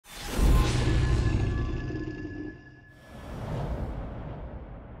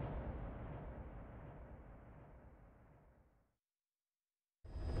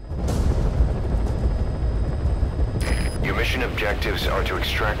Mission objectives are to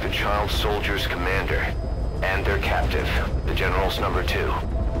extract the child soldier's commander and their captive, the General's number 2.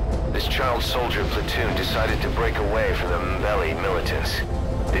 This child soldier platoon decided to break away from the Mbeli militants.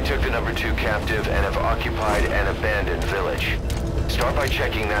 They took the number 2 captive and have occupied an abandoned village. Start by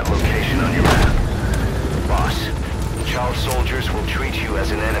checking that location on your map. Boss, the child soldiers will treat you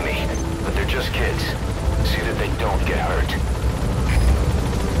as an enemy, but they're just kids. See that they don't get hurt.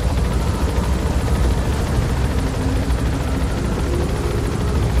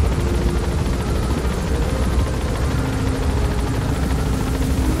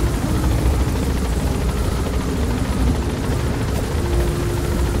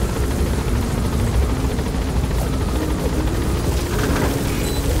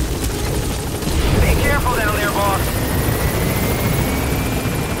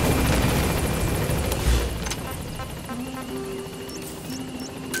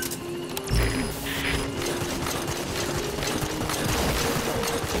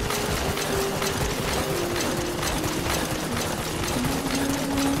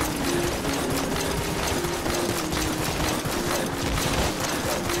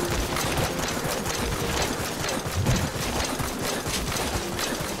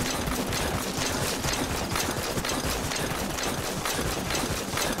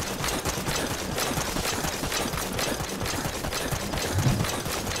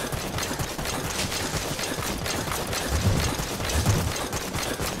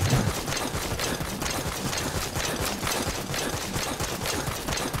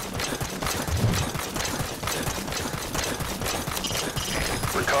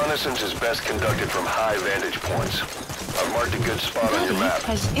 Reconnaissance is best conducted from high vantage points. I've marked a good spot on your map.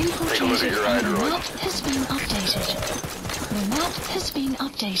 Take a look at your The iDroid. map has been updated. The map has been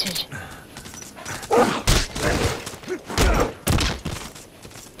updated.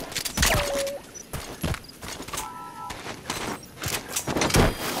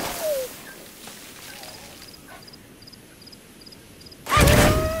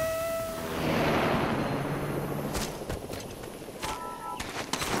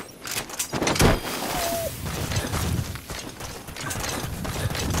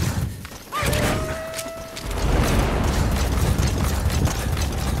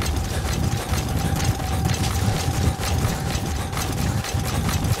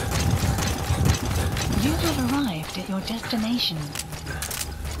 At your destination.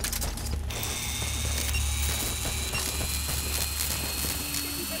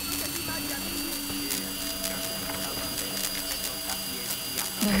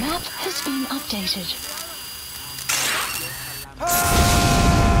 The map has been updated.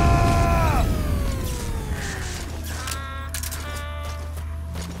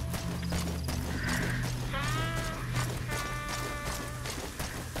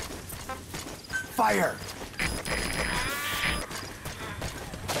 Fire!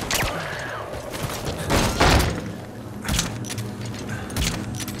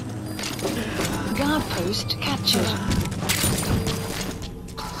 Guard post captured.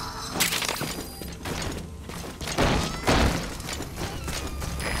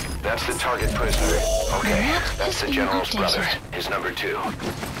 That's the target prisoner. Okay, map that's has the been General's updated. brother, his number 2.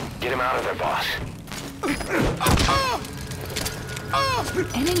 Get him out of there, boss.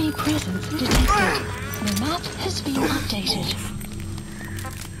 Enemy presence detected. The map has been updated.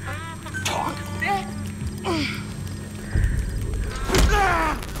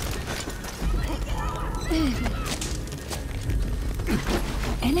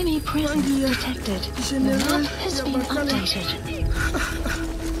 Enemy presence detected. The map has been updated.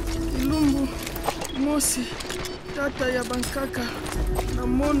 Ilumbu, Mosi, Tata ya Bankaka, na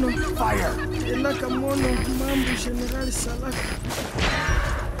Mono. Fire! Elaka Mono, Mambu General Salaka.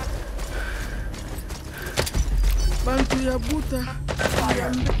 Bantu ya Buta.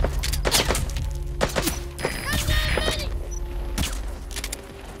 Fire!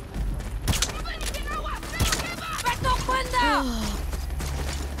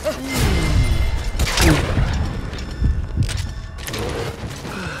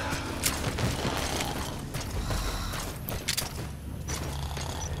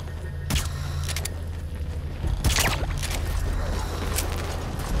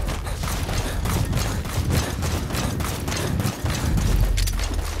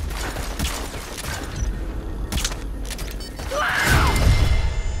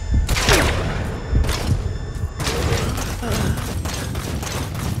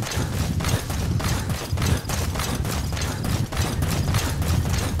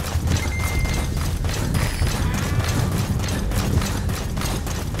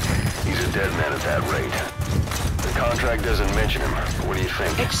 Dead man at that rate. The contract doesn't mention him. What do you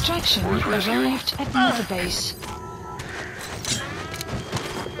think? Extraction Worth rescuing? arrived at Mother Base.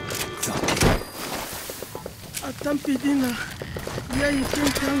 Tampidina, Yayi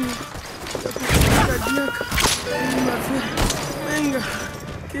Kentango, Kadiaka, Mafe, Venga,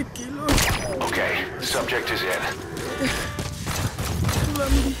 que kilo. Okay, subject is in.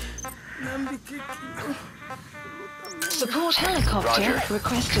 Nambi, que kilo. Support helicopter Roger.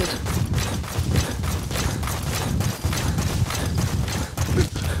 requested.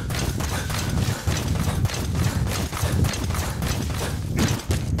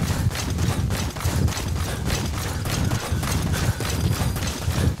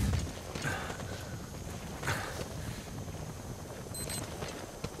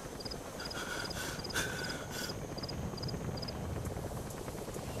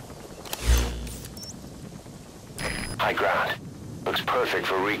 High ground. Looks perfect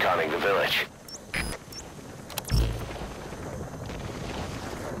for reconning the village.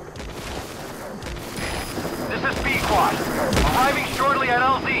 This is B-Quad. Arriving shortly at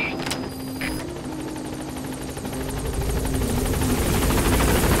LZ.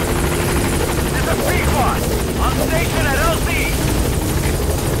 This is B-Quad. On station at LZ.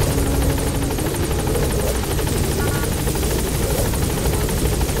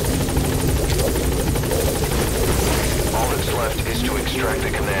 All that's left is to extract the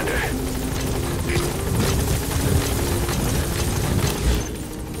commander.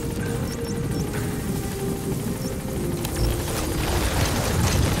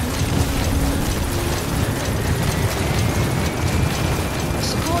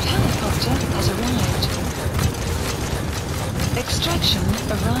 Support helicopter has arrived. Extraction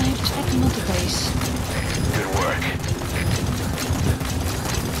arrived at Mother Base. Good work.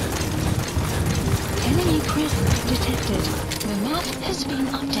 Enemy presence detected. The map has been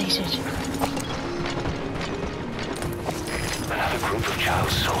updated. Another group of child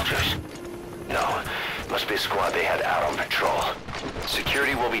soldiers. No, must be a squad they had out on patrol.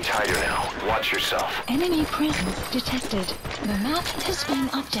 Security will be tighter now. Watch yourself. Enemy presence detected. The map has been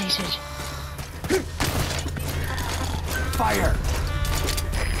updated. Fire!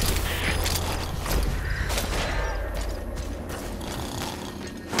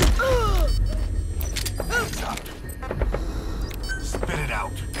 Spit it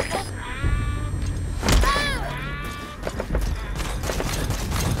out.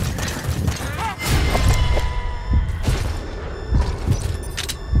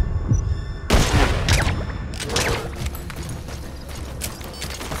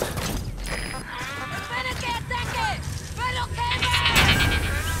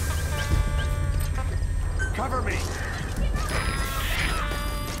 Cover me!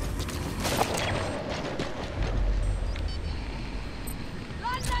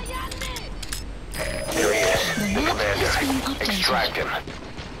 There he is, the The map has been commander. updated. Extract him.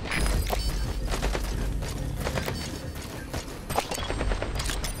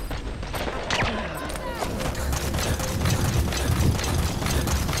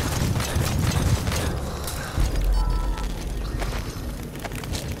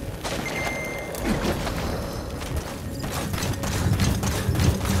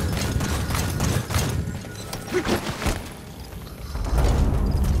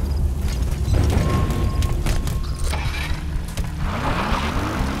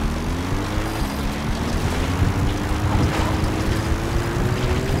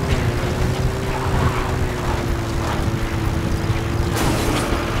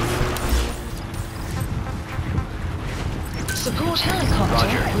 Support helicopter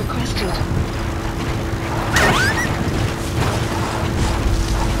Roger. requested.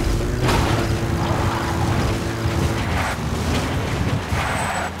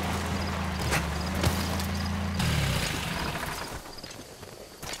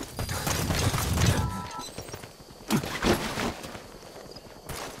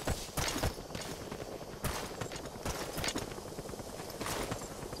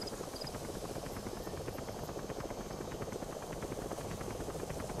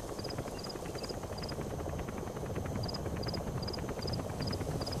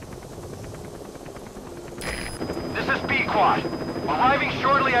 This is B-Quad. Arriving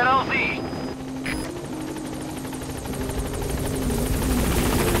shortly at LZ.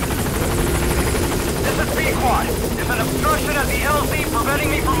 This is B-Quad. There's an obstruction at the LZ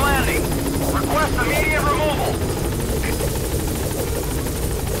preventing me from landing. Request immediate removal.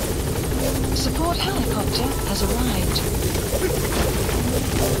 Support helicopter has arrived.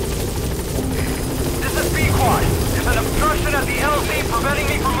 This is B-Quad. There's an obstruction at the LZ preventing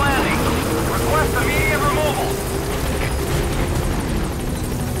me from landing. Request immediate removal.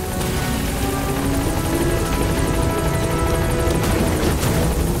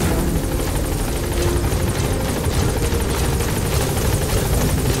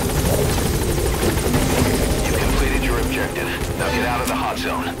 You can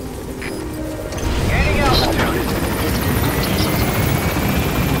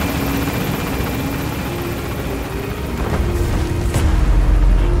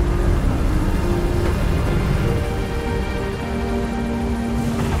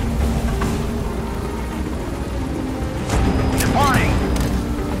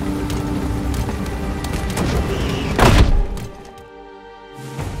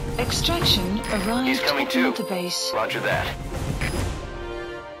Extraction arrived He's coming at too. Mother Base. Roger that.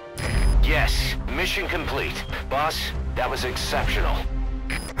 Yes, mission complete. Boss, that was exceptional.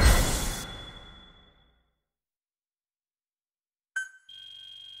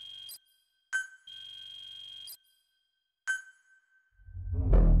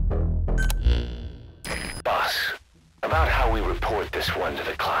 Boss, about how we report this one to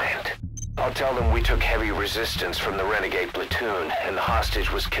the client. I'll tell them we took heavy resistance from the renegade platoon and the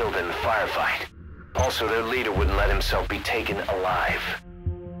hostage was killed in the firefight. Also, their leader wouldn't let himself be taken alive.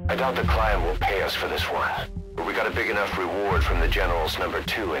 I doubt the client will pay us for this one, but we got a big enough reward from the General's number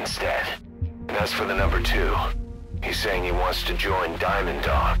 2 instead. And as for the number 2, he's saying he wants to join Diamond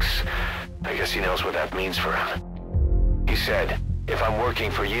Dogs. I guess he knows what that means for him. He said, if I'm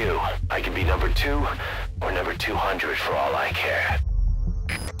working for you, I can be number 2 or number 200 for all I care.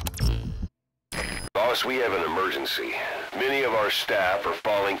 Boss, we have an emergency. Many of our staff are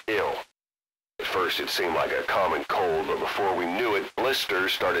falling ill. At first it seemed like a common cold, but before we knew it,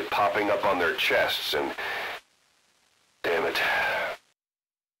 blisters started popping up on their chests and... Damn it.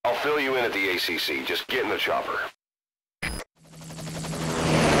 I'll fill you in at the ACC. Just get in the chopper.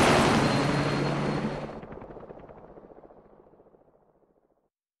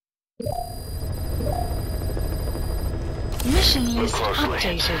 Mission Look list closely.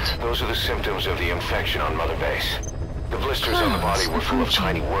 updated. Those are the symptoms of the infection on Mother Base. The blisters on the body were full of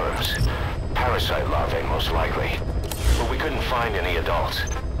tiny worms. Parasite larvae, most likely. But we couldn't find any adults.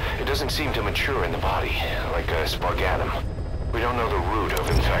 It doesn't seem to mature in the body, like a spargatum. We don't know the root of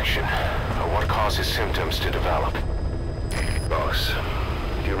infection, or what causes symptoms to develop. Boss,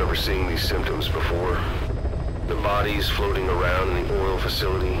 do you remember seeing these symptoms before? The bodies floating around in the oil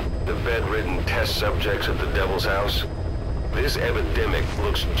facility, the bedridden test subjects at the Devil's House. This epidemic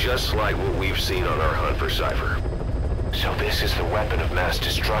looks just like what we've seen on our hunt for Cypher. So this is the weapon of mass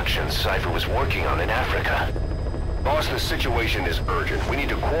destruction Cypher was working on in Africa. Boss, the situation is urgent. We need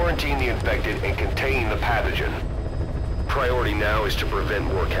to quarantine the infected and contain the pathogen. Priority now is to prevent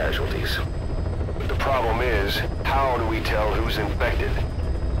more casualties. But the problem is, how do we tell who's infected?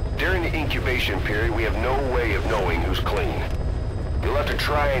 During the incubation period, we have no way of knowing who's clean. You'll have to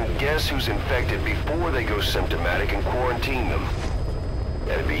try and guess who's infected before they go symptomatic and quarantine them.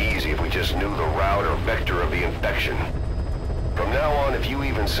 That'd be easy if we just knew the route or vector of the infection. From now on, if you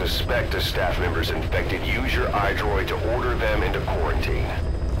even suspect a staff member's infected, use your iDroid to order them into quarantine.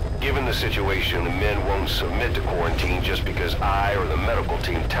 Given the situation, the men won't submit to quarantine just because I or the medical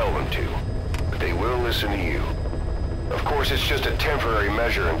team tell them to. But they will listen to you. Of course, it's just a temporary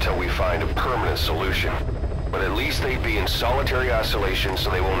measure until we find a permanent solution. But at least they'd be in solitary isolation so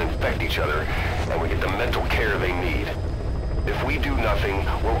they won't infect each other, and we get the mental care they need. If we do nothing,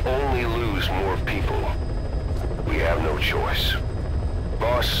 we'll only lose more people. We have no choice.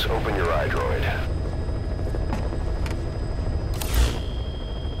 Boss, open your iDroid.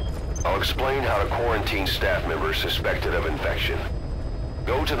 I'll explain how to quarantine staff members suspected of infection.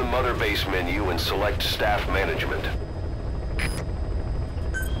 Go to the Mother Base menu and select Staff Management.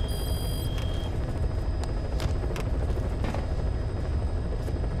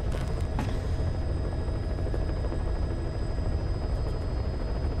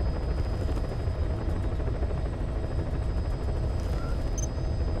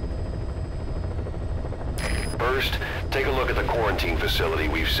 First, take a look at the quarantine facility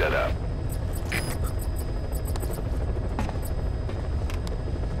we've set up.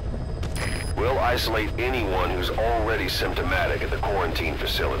 We'll isolate anyone who's already symptomatic at the quarantine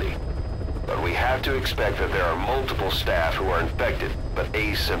facility. But we have to expect that there are multiple staff who are infected, but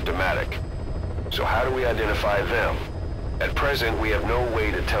asymptomatic. So how do we identify them? At present, we have no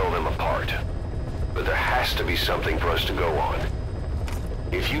way to tell them apart. But there has to be something for us to go on.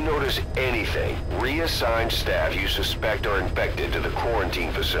 If you notice anything, reassign staff you suspect are infected to the quarantine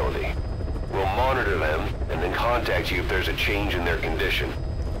facility. We'll monitor them and then contact you if there's a change in their condition.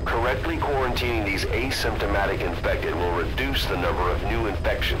 Correctly quarantining these asymptomatic infected will reduce the number of new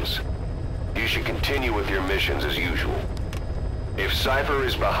infections. You should continue with your missions as usual. If Cypher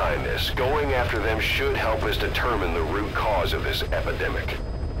is behind this, going after them should help us determine the root cause of this epidemic.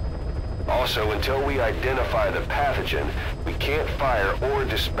 Also, until we identify the pathogen, we can't fire or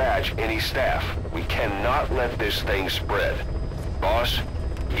dispatch any staff. We cannot let this thing spread. Boss,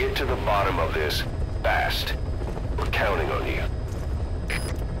 get to the bottom of this fast. We're counting on you.